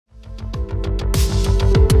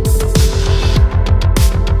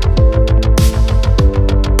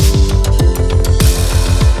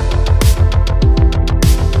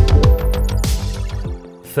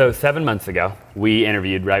So 7 months ago, we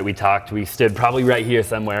interviewed, right? We talked, we stood probably right here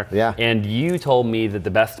somewhere. Yeah. And you told me that the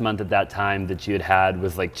best month at that time that you had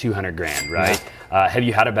was like 200 grand, right? Yeah. Have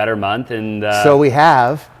you had a better month? And So we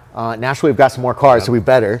have. Naturally, we've got some more cars, so we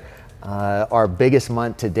better. Our biggest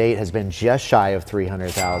month to date has been just shy of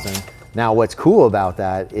 300,000. Now, what's cool about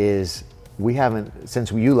that is we haven't,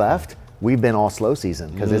 since you left, we've been all slow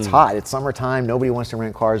season because it's hot. It's summertime. Nobody wants to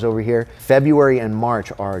rent cars over here. February and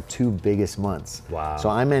March are our two biggest months. Wow. So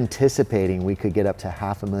I'm anticipating we could get up to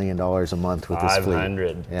 $500,000 a month with this fleet.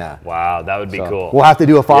 500. Yeah. Wow, that would be cool. We'll have to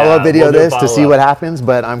do a follow-up video of this to see what follow-up. happens,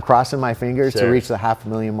 but I'm crossing my fingers Sure. to reach the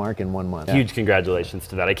 $500,000 mark in 1 month. Huge congratulations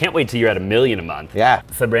to that. I can't wait till you're at $1 million a month. Yeah.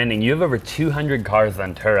 So Brandon, you have over 200 cars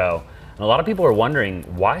on Turo. And a lot of people are wondering,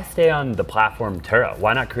 why stay on the platform Turo?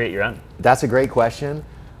 Why not create your own? That's a great question.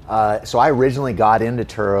 So I originally got into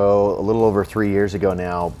Turo a little over 3 years ago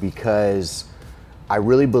now because I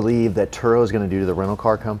really believe that Turo is going to do to the rental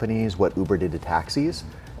car companies what Uber did to taxis.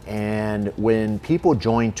 And when people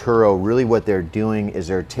join Turo, really what they're doing is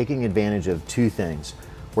they're taking advantage of two things.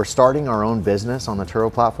 We're starting our own business on the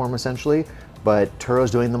Turo platform essentially, but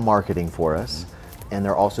Turo's doing the marketing for us, and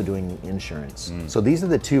they're also doing the insurance. So these are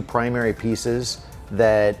the two primary pieces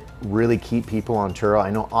that really keep people on Turo. I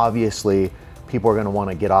know obviously people are going to want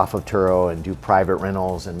to get off of Turo and do private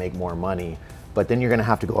rentals and make more money, but then you're going to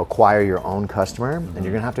have to go acquire your own customer, and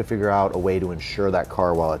you're going to have to figure out a way to insure that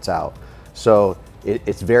car while it's out. So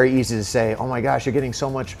it's very easy to say, oh my gosh, you're getting so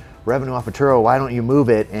much revenue off of Turo, why don't you move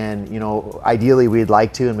it? And you know, ideally we'd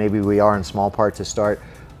like to, and maybe we are in small part to start,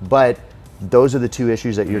 but those are the two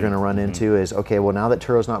issues that you're going to run into is, okay, well now that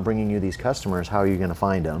Turo's not bringing you these customers, how are you going to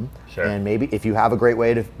find them? Sure. And maybe if you have a great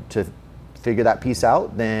way to figure that piece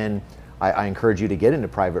out, then I encourage you to get into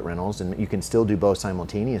private rentals, and you can still do both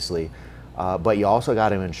simultaneously, but you also got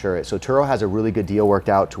to insure it. So Turo has a really good deal worked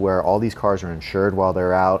out to where all these cars are insured while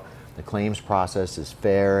they're out. The claims process is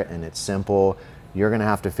fair and it's simple. You're going to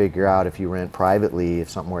have to figure out if you rent privately, if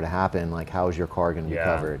something were to happen, like how is your car going to be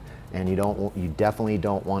covered? And you definitely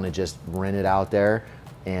don't want to just rent it out there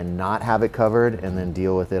and not have it covered and then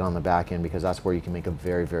deal with it on the back end, because that's where you can make a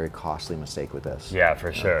very, very costly mistake with this. Yeah,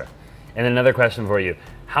 for sure. And another question for you.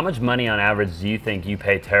 How much money on average do you think you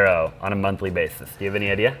pay Turo on a monthly basis? Do you have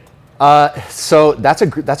any idea? So that's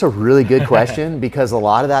a really good question because a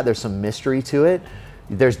lot of that, there's some mystery to it.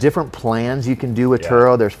 There's different plans you can do with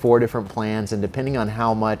Turo. There's 4 different plans, and depending on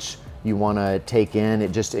how much you want to take in,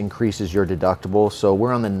 it just increases your deductible. So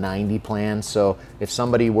we're on the 90 plan. So if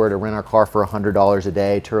somebody were to rent our car for $100 a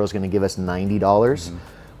day, Turo's going to give us $90.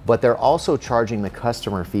 But they're also charging the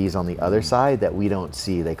customer fees on the other side that we don't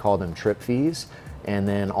see. They call them trip fees, and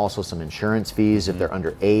then also some insurance fees. If they're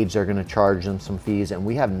underage, they're going to charge them some fees, and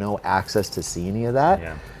we have no access to see any of that.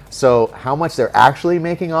 Yeah. So how much they're actually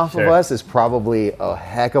making off of us is probably a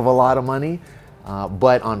heck of a lot of money.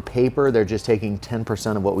 But on paper, they're just taking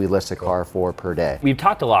 10% of what we list a car for per day. We've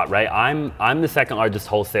talked a lot, right? I'm the second largest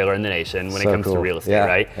wholesaler in the nation when it comes to real estate,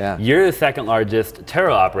 right? Yeah. You're the second largest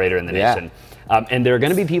Turo operator in the nation. And there are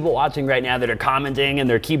going to be people watching right now that are commenting and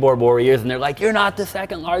they're keyboard warriors, and they're like, you're not the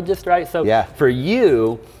second largest, right? So for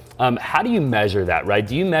you, how do you measure that, right?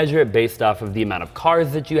 Do you measure it based off of the amount of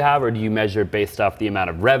cars that you have, or do you measure it based off the amount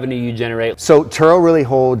of revenue you generate? So Turo really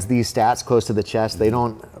holds these stats close to the chest. They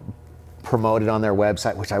don't promote it on their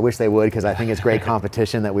website, which I wish they would, because I think it's great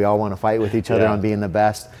competition that we all want to fight with each other on being the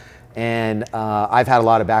best. And I've had a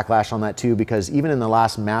lot of backlash on that too, because even in the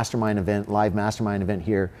last mastermind event, live mastermind event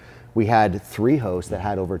here, we had 3 hosts that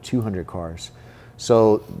had over 200 cars.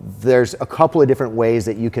 So there's a couple of different ways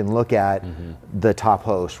that you can look at the top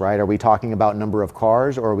host, right? Are we talking about number of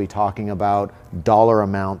cars, or are we talking about dollar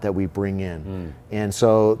amount that we bring in? And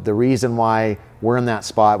so the reason why we're in that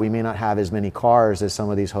spot, we may not have as many cars as some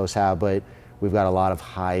of these hosts have, but we've got a lot of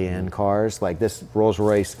high-end cars. Like this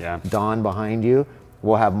Rolls-Royce Dawn behind you,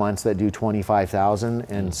 we'll have months that do 25,000,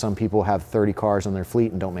 and some people have 30 cars on their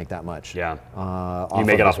fleet and don't make that much. You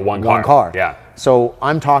make it off one car. One car. Yeah. So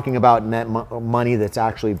I'm talking about net money that's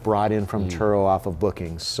actually brought in from Turo off of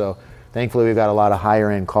bookings. So thankfully we've got a lot of higher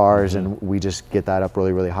end cars, and we just get that up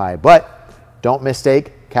really, really high. But don't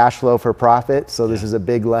mistake cash flow for profit. So this is a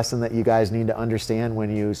big lesson that you guys need to understand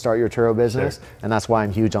when you start your Turo business. And that's why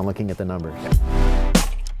I'm huge on looking at the numbers.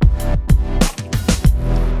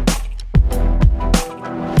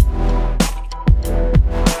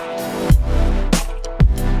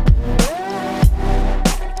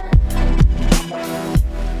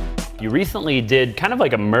 You recently did kind of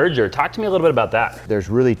like a merger. Talk to me a little bit about that. There's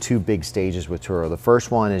really 2 big stages with Turo. The first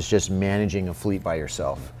one is just managing a fleet by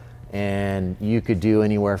yourself. And you could do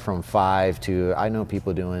anywhere from 5 to, I know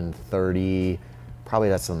people doing 30 probably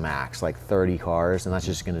that's the max, like 30 cars, and that's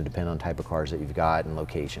just gonna depend on type of cars that you've got and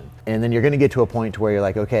location. And then you're gonna get to a point to where you're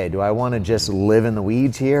like, okay, do I wanna just live in the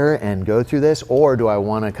weeds here and go through this, or do I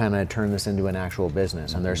wanna kinda turn this into an actual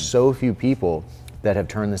business? And there's so few people that have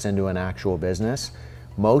turned this into an actual business,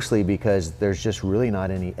 mostly because there's just really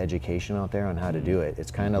not any education out there on how to do it. It's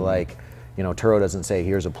kind of like, you know, Turo doesn't say,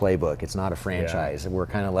 here's a playbook. It's not a franchise. We're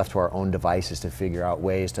kind of left to our own devices to figure out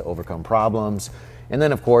ways to overcome problems. And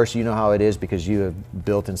then of course, you know how it is because you have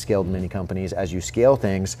built and scaled many companies. As you scale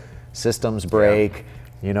things, systems break,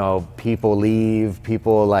 you know, people leave,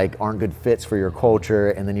 people like aren't good fits for your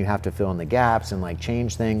culture, and then you have to fill in the gaps and like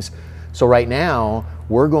change things. So right now,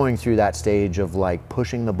 we're going through that stage of like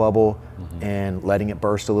pushing the bubble and letting it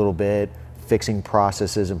burst a little bit, fixing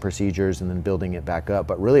processes and procedures, and then building it back up.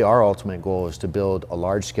 But really our ultimate goal is to build a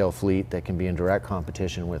large scale fleet that can be in direct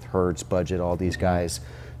competition with Hertz, Budget, all these guys,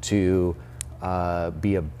 to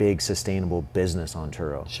be a big sustainable business on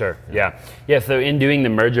Turo. Sure, yeah. So in doing the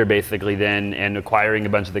merger basically then and acquiring a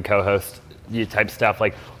bunch of the co-host type stuff,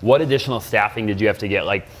 like what additional staffing did you have to get?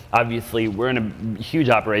 Like obviously we're in a huge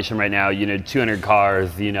operation right now, you know, 200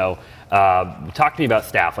 cars, you know, talk to me about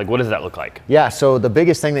staff. Like what does that look like? Yeah, so the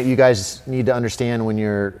biggest thing that you guys need to understand when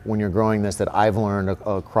you're growing this that I've learned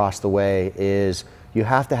across the way is you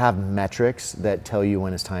have to have metrics that tell you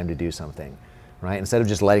when it's time to do something, right? Instead of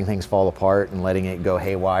just letting things fall apart and letting it go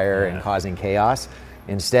haywire and causing chaos,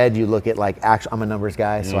 instead you look at like I'm a numbers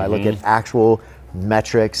guy, so I look at actual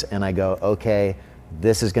metrics and I go, okay,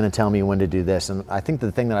 this is going to tell me when to do this. And I think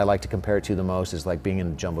the thing that I like to compare it to the most is like being in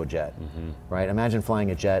a jumbo jet, right? Imagine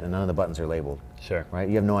flying a jet and none of the buttons are labeled, right?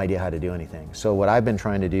 You have no idea how to do anything. So what I've been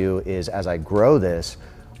trying to do is as I grow this,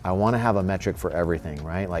 I want to have a metric for everything,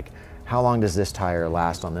 right? Like how long does this tire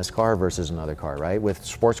last on this car versus another car, right? With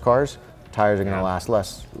sports cars, tires are going to last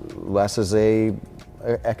less as a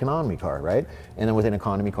economy car, right? And then with an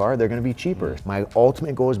economy car, they're going to be cheaper. My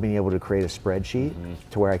ultimate goal is being able to create a spreadsheet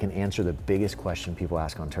to where I can answer the biggest question people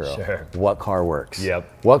ask on Turo. What car works?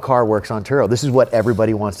 What car works on Turo? This is what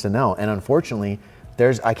everybody wants to know. And unfortunately,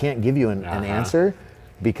 I can't give you an answer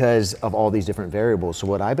because of all these different variables. So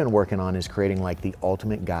what I've been working on is creating like the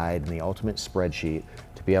ultimate guide and the ultimate spreadsheet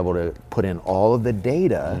to be able to put in all of the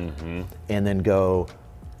data and then go,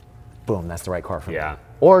 boom, that's the right car for me.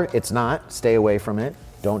 Or it's not, stay away from it,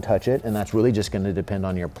 don't touch it, and that's really just gonna depend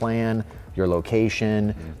on your plan, your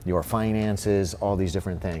location, your finances, all these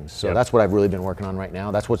different things. So that's what I've really been working on right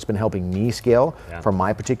now. That's what's been helping me scale for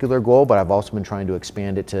my particular goal, but I've also been trying to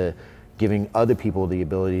expand it to giving other people the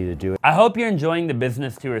ability to do it. I hope you're enjoying the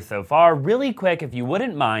business tour so far. Really quick, if you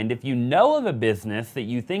wouldn't mind, if you know of a business that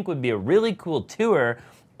you think would be a really cool tour,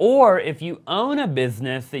 or if you own a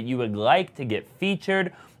business that you would like to get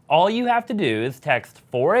featured, all you have to do is text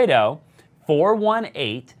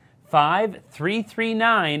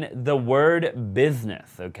 480-418-5339, the word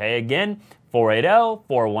business, okay? Again,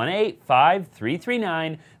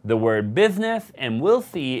 480-418-5339, the word business, and we'll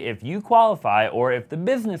see if you qualify or if the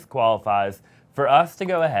business qualifies for us to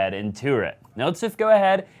go ahead and tour it. Now let's just go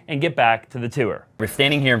ahead and get back to the tour. We're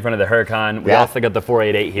standing here in front of the Huracan. We also got the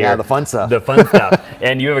 488 here. Yeah, the fun stuff. The fun stuff.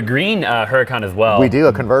 And you have a green Huracan as well. We do,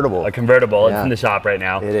 a convertible. A convertible. It's in the shop right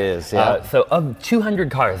now. It is, so of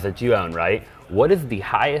 200 cars that you own, right, what is the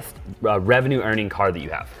highest revenue earning car that you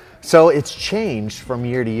have? So it's changed from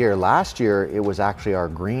year to year. Last year, it was actually our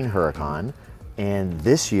green Huracan. And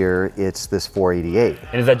this year, it's this 488.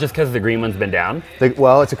 And is that just because the green one's been down?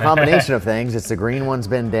 Well, it's a combination of things. It's the green one's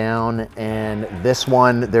been down, and this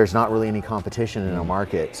one, there's not really any competition in the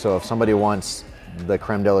market. So if somebody wants the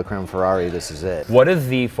creme de la creme Ferrari, this is it. What does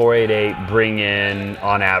the 488 bring in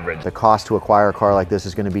on average? The cost to acquire a car like this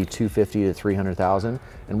is going to be $250,000 to $300,000,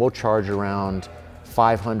 and we'll charge around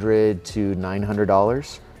 $500 to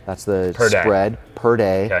 $900. That's the spread per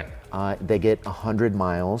day. Okay. They get 100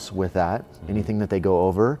 miles with that. Anything that they go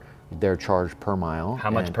over, they're charged per mile. How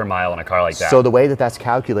much per mile on a car like that? So the way that that's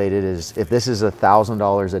calculated is if this is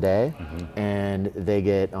 $1,000 a day and they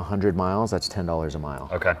get 100 miles, that's $10 a mile.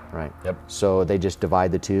 Okay. Right. Yep. So they just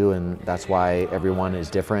divide the two, and that's why everyone is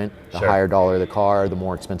different. The higher dollar the car, the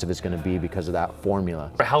more expensive it's going to be because of that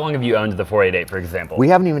formula. How long have you owned the 488, for example? We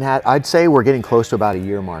haven't even had, I'd say we're getting close to about a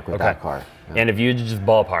year mark with that car. And if you just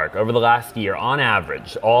ballpark, over the last year, on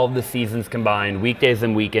average, all of the seasons combined, weekdays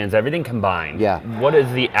and weekends, everything combined, what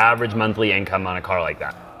is the average monthly income on a car like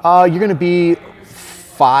that? You're going to be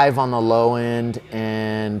 5 on the low end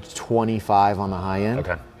and 25 on the high end.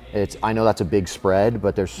 Okay. I know that's a big spread,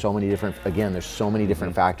 but there's so many different, again, there's so many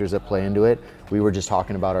different factors that play into it. We were just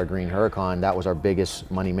talking about our green Huracan. That was our biggest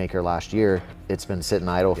money maker last year. It's been sitting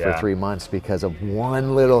idle for 3 months because of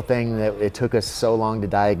one little thing that it took us so long to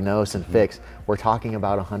diagnose and fix. We're talking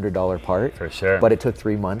about a $100 part. For sure. But it took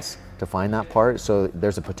 3 months to find that part, so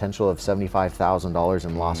there's a potential of $75,000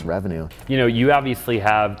 in lost revenue. You know, you obviously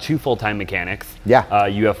have 2 full-time mechanics. Yeah.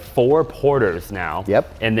 You have 4 porters now.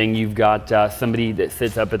 Yep. And then you've got somebody that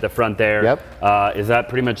sits up at the front there. Yep. Is that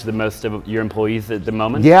pretty much the most of your employees at the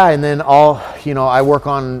moment? Yeah, and then I work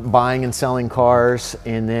on buying and selling cars,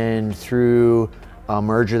 and then through a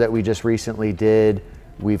merger that we just recently did,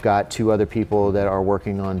 we've got 2 other people that are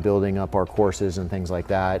working on building up our courses and things like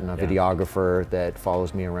that, and a videographer that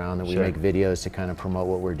follows me around, that we make videos to kind of promote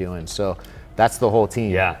what we're doing. So that's the whole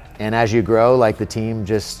team. Yeah. And as you grow, like the team,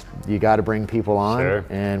 you got to bring people on. Sure.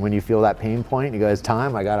 And when you feel that pain point, you go, it's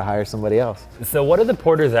time, I got to hire somebody else. So what are the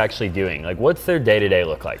porters actually doing? Like, what's their day-to-day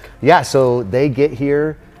look like? Yeah, so they get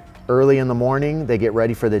here early in the morning, they get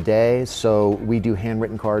ready for the day. So we do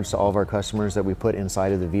handwritten cards to all of our customers that we put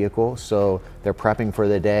inside of the vehicle. So they're prepping for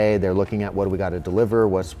the day. They're looking at what do we got to deliver,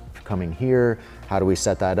 what's coming here, how do we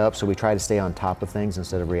set that up. So we try to stay on top of things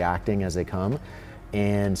instead of reacting as they come.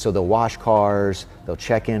 And so they'll wash cars, they'll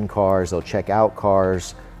check in cars, they'll check out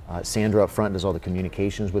cars. Sandra up front does all the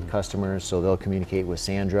communications with customers, so they'll communicate with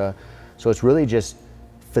Sandra. So it's really just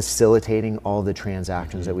facilitating all the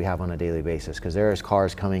transactions that we have on a daily basis, because there's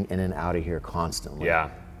cars coming in and out of here constantly. Yeah.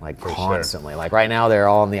 Like constantly. Like right now they're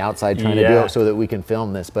all on the outside trying to do it so that we can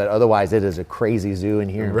film this, but otherwise it is a crazy zoo in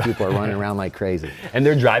here, and people are running around like crazy. And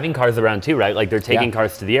they're driving cars around too, right? Like they're taking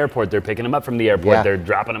cars to the airport, they're picking them up from the airport, they're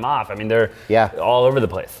dropping them off. I mean, they're all over the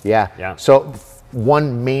place. Yeah. So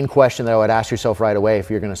one main question that I would ask yourself right away if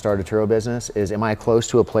you're going to start a Turo business is, am I close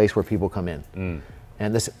to a place where people come in?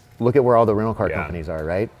 And look at where all the rental car companies are,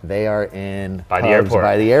 right? They are in by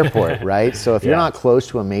the airport, right? So if you're not close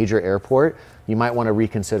to a major airport, you might want to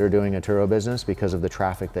reconsider doing a Turo business because of the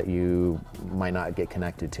traffic that you might not get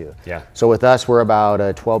connected to. Yeah. So with us, we're about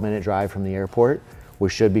a 12-minute drive from the airport. We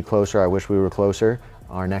should be closer. I wish we were closer.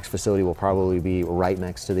 Our next facility will probably be right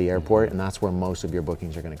next to the airport, and that's where most of your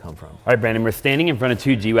bookings are going to come from. All right, Brandon, we're standing in front of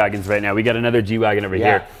 2 G-Wagons right now. We got another G-Wagon over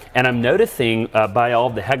here, and I'm noticing by all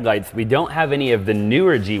of the headlights, we don't have any of the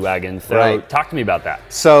newer G-Wagons, so talk to me about that.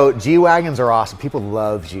 So G-Wagons are awesome. People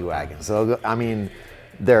love G-Wagons. So, I mean,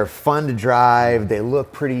 they're fun to drive. They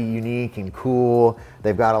look pretty unique and cool.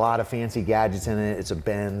 They've got a lot of fancy gadgets in it. It's a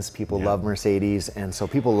Benz. People love Mercedes, and so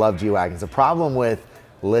people love G-Wagons. The problem with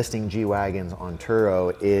listing G-Wagons on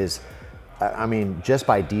Turo is, I mean, just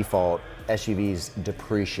by default, SUVs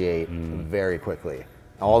depreciate very quickly,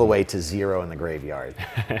 all the way to 0 in the graveyard.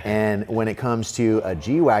 And when it comes to a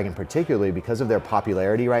G-Wagon particularly, because of their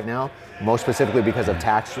popularity right now, most specifically because of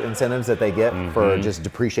tax incentives that they get for just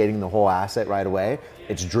depreciating the whole asset right away,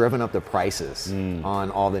 it's driven up the prices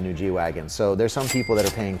on all the new G-Wagons. So there's some people that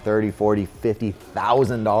are paying $30,000, $40,000,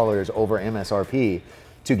 $50,000 over MSRP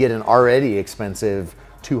to get an already expensive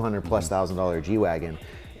 $200,000+ G-Wagon.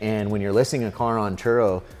 And when you're listing a car on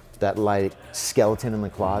Turo, that like skeleton in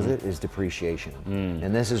the closet is depreciation.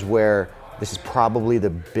 And this is probably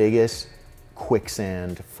the biggest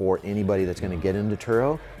quicksand for anybody that's going to get into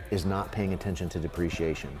Turo, is not paying attention to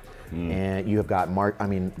depreciation. And you have got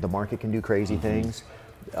the market can do crazy things.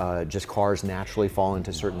 Just cars naturally fall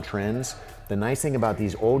into certain trends. The nice thing about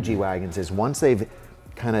these old G-Wagons is once they've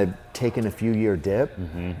kind of taken a few year dip,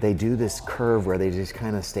 they do this curve where they just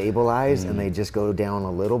kind of stabilize and they just go down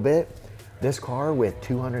a little bit. This car with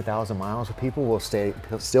 200,000 miles, people will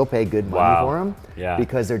still pay good money for them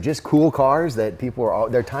because they're just cool cars that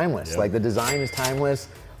they're timeless. Like the design is timeless.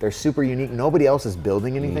 They're super unique. Nobody else is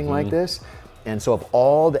building anything like this. And so of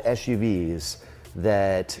all the SUVs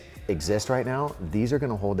that exist right now, these are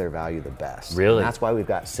going to hold their value the best. Really? And that's why we've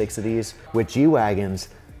got 6 of these. With G-Wagons,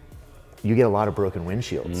 you get a lot of broken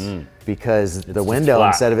windshields because the window,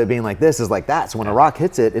 instead of it being like this, is like that. So when a rock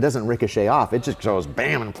hits it, it doesn't ricochet off. It just goes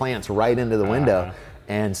bam and plants right into the window.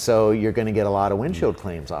 And so you're going to get a lot of windshield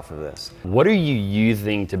claims off of this. What are you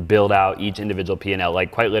using to build out each individual P&L?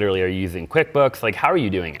 Like quite literally, are you using QuickBooks? Like how are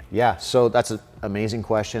you doing it? Yeah, so that's an amazing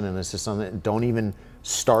question. And this is something, don't even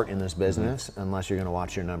start in this business unless you're going to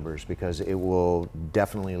watch your numbers, because it will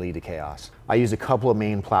definitely lead to chaos. I use a couple of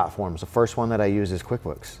main platforms. The first one that I use is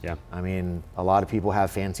QuickBooks. Yeah. I mean, a lot of people have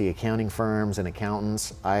fancy accounting firms and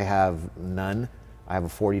accountants. I have none. I have a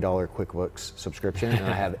 $40 QuickBooks subscription and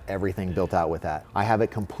I have everything built out with that. I have it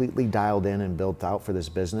completely dialed in and built out for this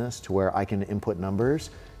business to where I can input numbers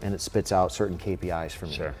and it spits out certain KPIs for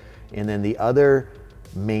me. Sure. And then the other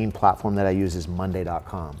main platform that I use is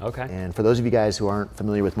Monday.com. Okay. And for those of you guys who aren't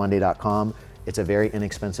familiar with Monday.com, It's a very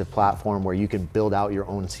inexpensive platform where you can build out your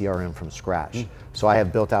own CRM from scratch. So I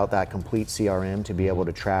have built out that complete CRM to be able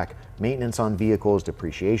to track maintenance on vehicles,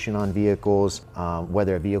 depreciation on vehicles,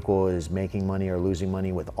 whether a vehicle is making money or losing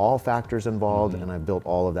money, with all factors involved, and I've built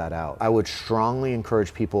all of that out. I would strongly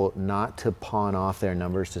encourage people not to pawn off their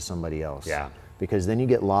numbers to somebody else. Yeah. Because then you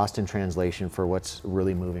get lost in translation for what's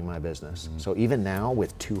really moving my business. So even now,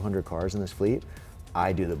 with 200 cars in this fleet,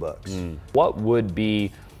 I do the books. What would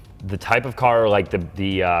be the type of car, or like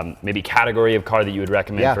the maybe category of car that you would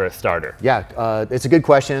recommend for a starter? Yeah, it's a good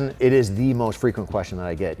question. It is the most frequent question that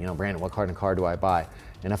I get. You know, Brandon, what kind of car do I buy?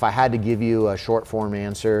 And if I had to give you a short form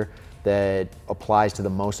answer that applies to the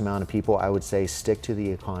most amount of people, I would say stick to the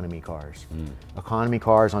economy cars. Economy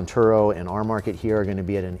cars on Turo in our market here are gonna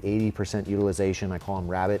be at an 80% utilization. I call them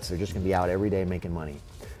rabbits. They're just gonna be out every day making money.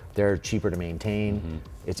 They're cheaper to maintain.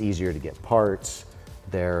 It's easier to get parts.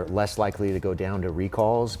 They're less likely to go down to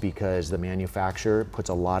recalls because the manufacturer puts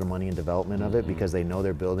a lot of money in development of it, because they know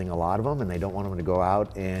they're building a lot of them and they don't want them to go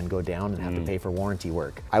out and go down and have to pay for warranty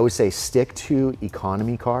work. I would say stick to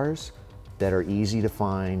economy cars that are easy to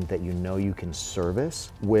find, that you know you can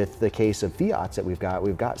service. With the case of Fiats that we've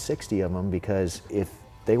got 60 of them, because if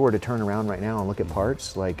they were to turn around right now and look at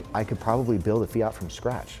parts, like I could probably build a Fiat from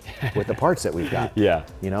scratch with the parts that we've got. Yeah.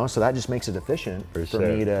 You know, so that just makes it efficient for sure.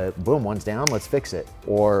 me to, boom, one's down, let's fix it.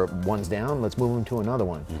 Or one's down, let's move them to another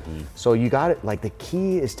one. So you got it, like the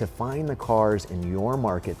key is to find the cars in your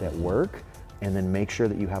market that work, and then make sure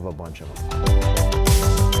that you have a bunch of them.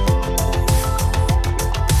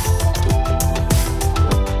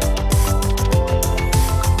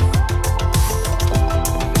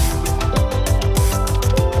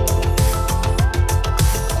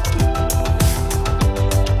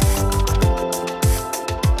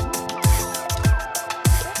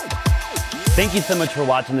 Thank you so much for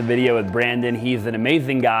watching the video with Brandon. He's an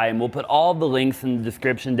amazing guy, and we'll put all the links in the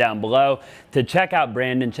description down below to check out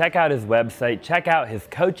Brandon, check out his website, check out his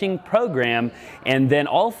coaching program, and then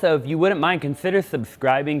also, if you wouldn't mind, consider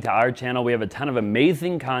subscribing to our channel. We have a ton of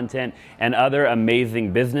amazing content and other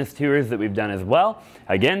amazing business tours that we've done as well.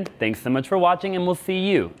 Again, thanks so much for watching, and we'll see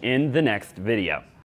you in the next video.